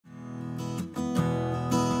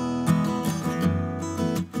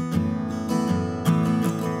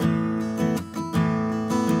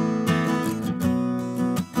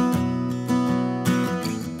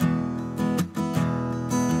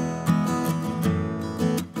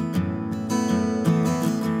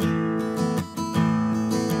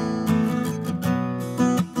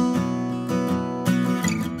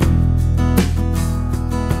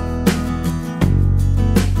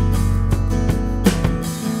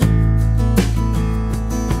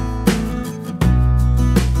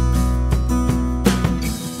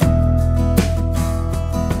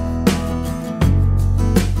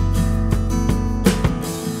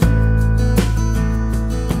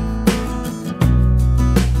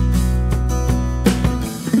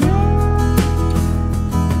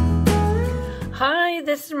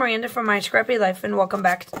is Miranda from My Scrappy Life, and welcome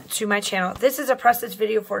back to my channel. This is a process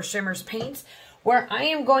video for Shimmer's Paints, where I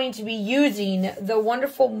am going to be using the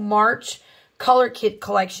wonderful March color kit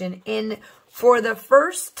collection. And for the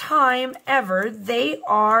first time ever, they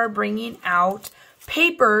are bringing out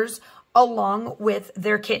papers along with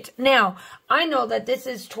their kit. Now, I know that this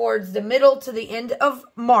is towards the middle to the end of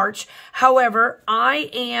March. However, I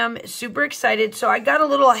am super excited, so I got a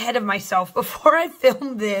little ahead of myself. Before I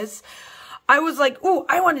filmed this, I was like, oh,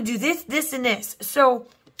 I want to do this, this, and this. So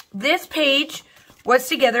this page was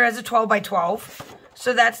together as a 12 by 12.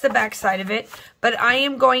 So that's the back side of it. But I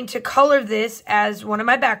am going to color this as one of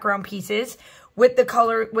my background pieces with the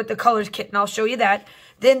colors kit, and I'll show you that.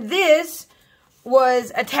 Then this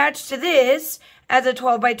was attached to this as a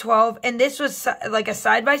 12 by 12, and this was like a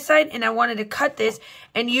side by side, and I wanted to cut this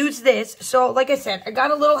and use this. So like I said, I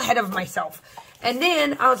got a little ahead of myself. And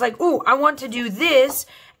then I was like, ooh, I want to do this,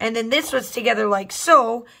 and then this was together like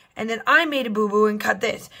so, and then I made a boo-boo and cut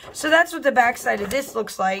this. So that's what the back side of this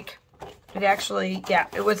looks like. It actually, yeah,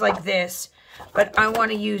 it was like this, but I want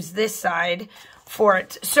to use this side for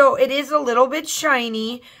it. So it is a little bit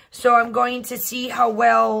shiny, so I'm going to see how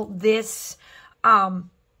well this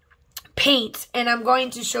paints, and I'm going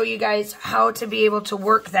to show you guys how to be able to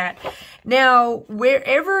work that. Now,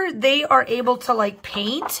 wherever they are able to like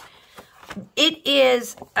paint, it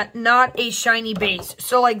is not a shiny base.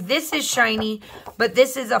 So like this is shiny, but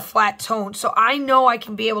this is a flat tone. So I know I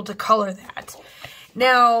can be able to color that.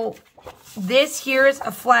 Now, this here is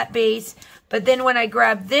a flat base, but then when I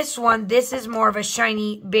grab this one, this is more of a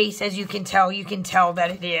shiny base, as you can tell. You can tell that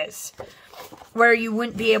it is, where you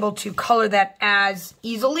wouldn't be able to color that as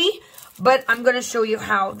easily, but I'm going to show you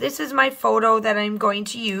how. This is my photo that I'm going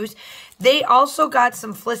to use. They also got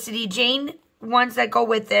some Felicity Jane ones that go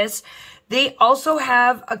with this. They also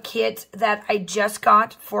have a kit that I just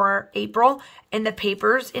got for April, and the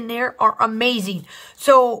papers in there are amazing.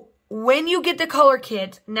 So when you get the color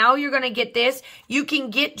kit, now you're going to get this. You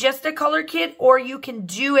can get just a color kit, or you can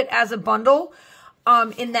do it as a bundle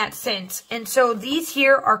in that sense. And so these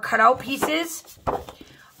here are cutout pieces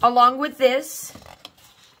along with this.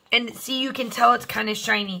 And see, you can tell it's kind of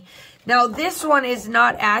shiny. Now this one is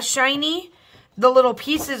not as shiny. The little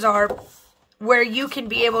pieces are, where you can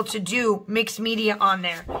be able to do mixed media on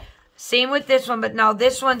there. Same with this one, but now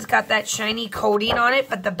this one's got that shiny coating on it,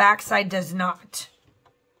 but the backside does not.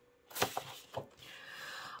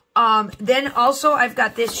 Then also I've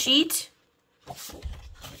got this sheet.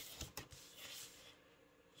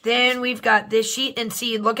 Then we've got this sheet, and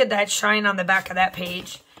see, look at that shine on the back of that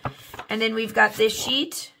page. And then we've got this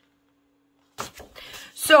sheet.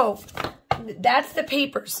 So that's the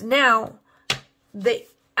papers. Now, the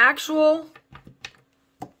actual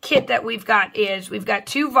kit that we've got is, we've got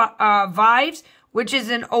two Vives, which is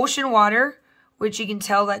an ocean water, which you can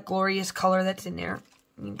tell that glorious color that's in there.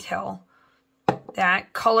 You can tell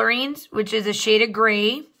that. Colorings, which is a shade of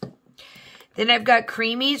gray. Then I've got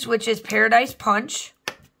Creamies, which is Paradise Punch.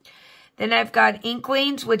 Then I've got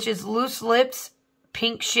Inklings, which is Loose Lips,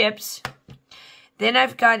 Pink Ships. Then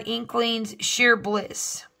I've got Inklings, Sheer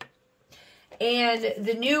Bliss. And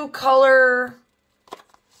the new color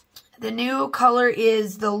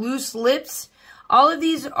is the Loose Lips. All of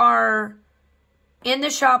these are in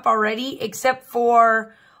the shop already, except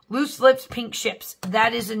for Loose Lips, Pink Ships.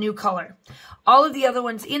 That is a new color. All of the other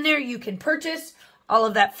ones in there you can purchase, all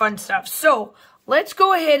of that fun stuff. So let's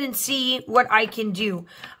go ahead and see what I can do.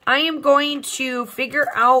 I am going to figure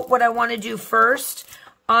out what I want to do first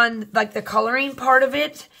on like the coloring part of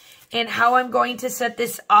it, and how I'm going to set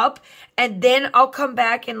this up. And then I'll come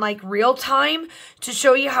back in like real time to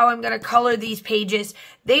show you how I'm going to color these pages.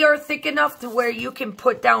 They are thick enough to where you can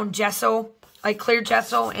put down gesso, like clear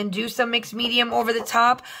gesso, and do some mixed medium over the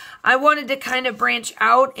top. I wanted to kind of branch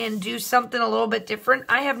out and do something a little bit different.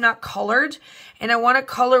 I have not colored, and I want to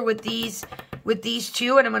color with these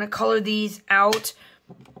two, and I'm going to color these out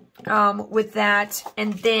with that.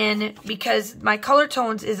 And then, because my color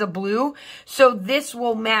tones is a blue, so this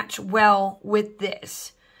will match well with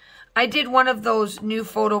this. I did one of those new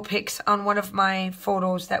photo pics on one of my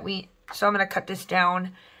photos so I'm going to cut this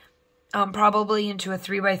down probably into a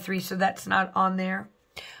 3x3, so that's not on there.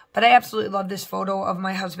 But I absolutely love this photo of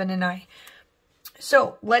my husband and I.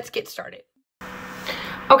 So let's get started.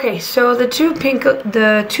 Okay, so the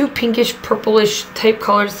two pinkish purplish type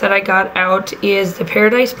colors that I got out is the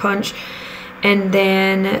Paradise Punch, and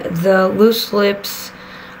then the Loose Lips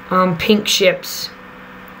Pink Ships.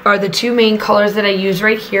 are the two main colors that I use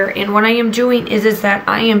right here. And what I am doing is that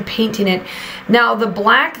I am painting it. Now the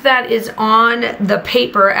black that is on the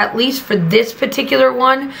paper, at least for this particular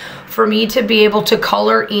one, for me to be able to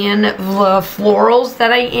color in the florals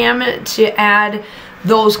that I am, to add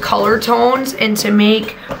those color tones and to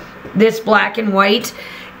make this black and white,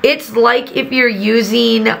 it's like if you're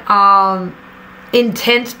using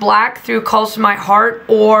intense black through Close to My Heart,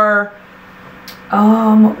 or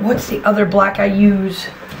what's the other black I use?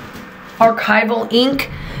 Archival ink.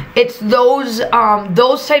 It's those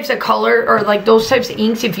types of color, or like those types of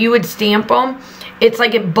inks. If you would stamp them, it's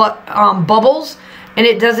like it bubbles and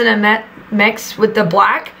it doesn't mix with the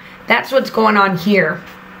black. That's what's going on here.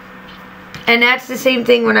 And that's the same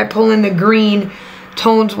thing when I pull in the green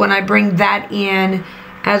tones, when I bring that in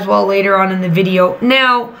as well later on in the video.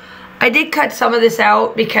 Now, I did cut some of this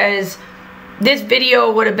out because this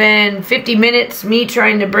video would have been 50 minutes me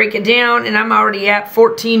trying to break it down, and I'm already at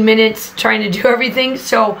 14 minutes trying to do everything.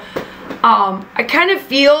 So I kind of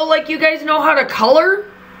feel like you guys know how to color,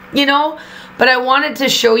 you know, but I wanted to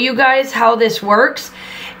show you guys how this works.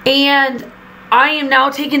 And I am now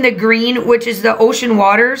taking the green, which is the Ocean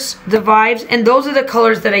Waters, the Vibes, and those are the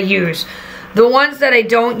colors that I use. The ones that I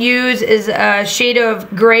don't use is a shade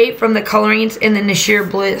of gray from the Colorings and then the Sheer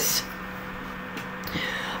Bliss.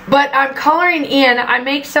 But I'm coloring in. I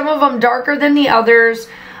make some of them darker than the others.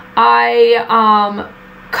 I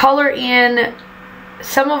color in.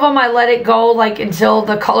 Some of them I let it go like until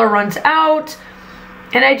the color runs out.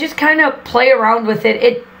 And I just kind of play around with it.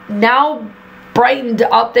 It now brightened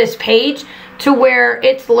up this page to where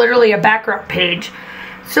it's literally a background page.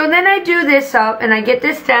 So then I do this up and I get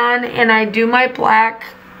this done and I do my black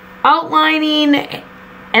outlining,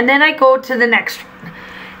 and then I go to the next one.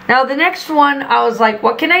 Now the next one, I was like,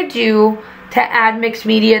 what can I do to add mixed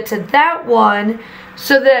media to that one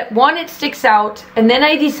so that one, it sticks out. And then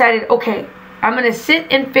I decided, okay, I'm gonna sit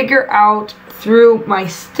and figure out through my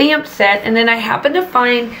stamp set, and then I happened to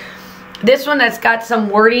find this one that's got some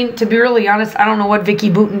wording. To be really honest, I don't know what Vicki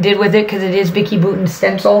Boutin did with it, because it is Vicki Boutin's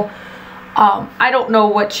stencil. I don't know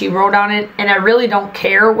what she wrote on it, and I really don't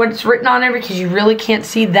care what's written on it because you really can't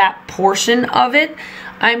see that portion of it.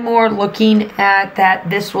 I'm more looking at that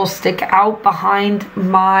this will stick out behind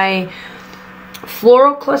my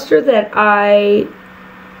floral cluster that I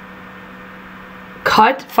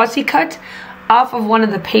fussy cut off of one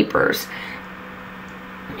of the papers.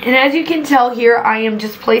 And as you can tell here, I am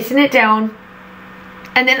just placing it down,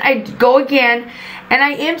 and then I go again, and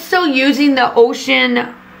I am still using the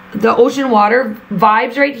ocean water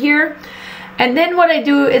vibes right here. And then what I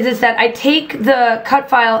do is that I take the cut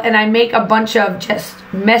file and I make a bunch of just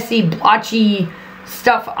messy, blotchy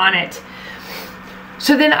stuff on it.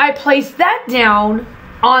 So then I place that down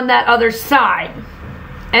on that other side,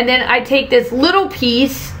 and then I take this little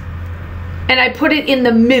piece and I put it in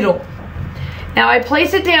the middle. Now I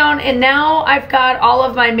place it down, and now I've got all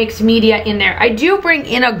of my mixed media in there. I do bring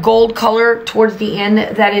in a gold color towards the end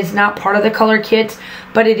that is not part of the color kit,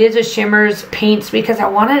 but it is a Shimmers paints because I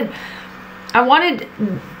wanted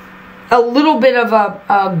a little bit of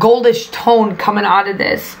a goldish tone coming out of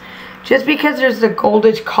this, just because there's the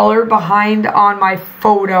goldish color behind on my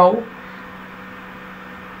photo.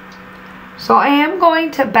 So I am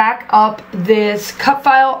going to back up this cut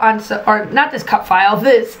file on, or not this cut file,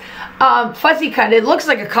 this fussy cut. It looks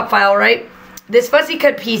like a cut file, right? This fussy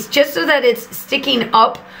cut piece, just so that it's sticking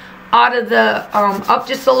up out of the, up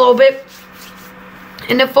just a little bit.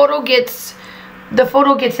 And the photo gets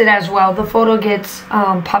it as well. The photo gets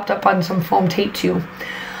popped up on some foam tape too.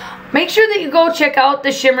 Make sure that you go check out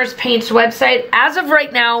the Shimmers Paints website. As of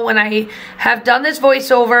right now, when I have done this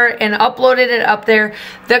voiceover and uploaded it up there,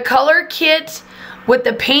 the color kit with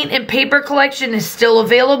the paint and paper collection is still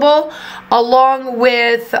available, along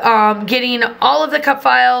with getting all of the cut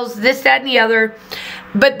files, this, that, and the other.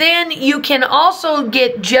 But then you can also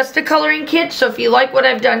get just a coloring kit. So if you like what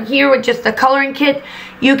I've done here with just the coloring kit,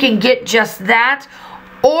 you can get just that.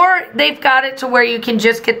 Or they've got it to where you can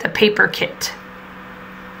just get the paper kit.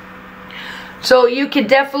 So you could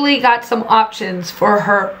definitely got some options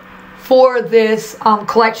for this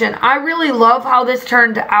collection. I really love how this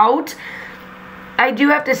turned out. I do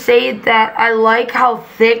have to say that I like how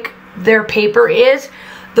thick their paper is.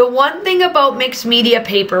 The one thing about mixed media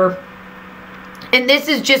paper, and this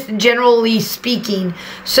is just generally speaking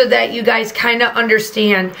so that you guys kind of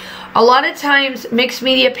understand, a lot of times mixed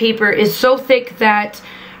media paper is so thick that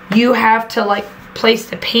you have to like place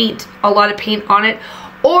the paint, a lot of paint on it,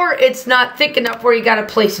 or it's not thick enough where you got to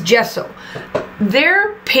place gesso.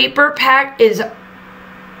 Their paper pack is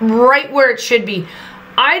right where it should be.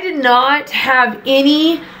 I did not have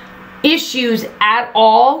any issues at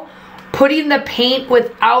all putting the paint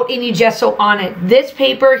without any gesso on it. This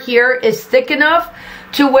paper here is thick enough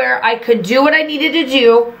to where I could do what I needed to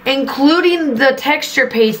do, including the texture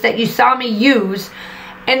paste that you saw me use,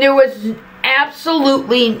 and there was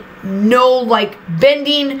absolutely no like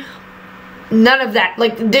bending, none of that.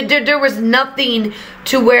 Like there was nothing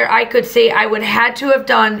to where I could say I would had to have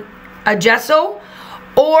done a gesso,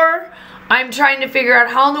 or I'm trying to figure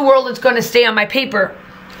out how in the world it's going to stay on my paper.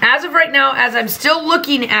 As of right now, as I'm still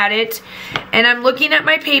looking at it, and I'm looking at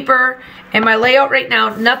my paper and my layout right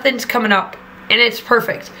now, nothing's coming up, and it's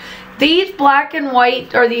perfect. These black and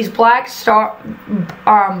white, or these black star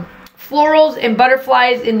florals and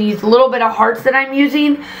butterflies and these little bit of hearts that I'm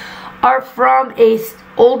using are from a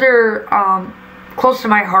older, close to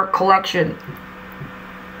my heart collection.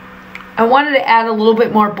 I wanted to add a little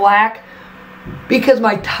bit more black because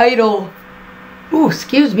my title, ooh,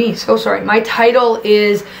 excuse me, so sorry. My title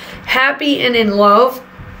is Happy and in Love,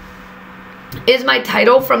 is my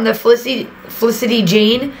title from the Felicity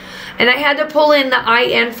Jane. And I had to pull in the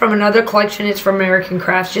IN from another collection. It's from American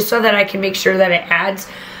Crafts, just so that I can make sure that it adds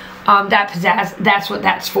that pizzazz. That's what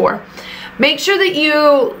that's for. Make sure that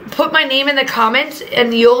you put my name in the comments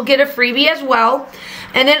and you'll get a freebie as well.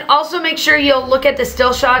 And then also make sure you'll look at the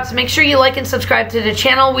still shots. Make sure you like and subscribe to the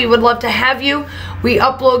channel. We would love to have you. We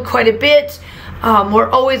upload quite a bit. We're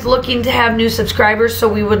always looking to have new subscribers,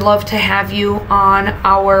 so we would love to have you on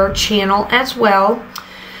our channel as well.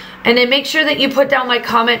 And then make sure that you put down my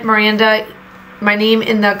comment, Miranda, my name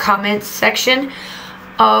in the comments section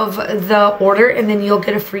of the order, and then you'll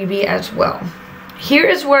get a freebie as well. Here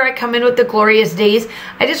is where I come in with the Glorious Days.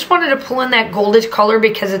 I just wanted to pull in that goldish color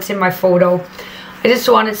because it's in my photo. I just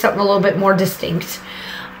wanted something a little bit more distinct.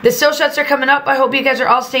 The still shots are coming up. I hope you guys are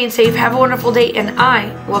all staying safe. Have a wonderful day, and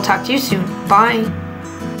I will talk to you soon. Bye.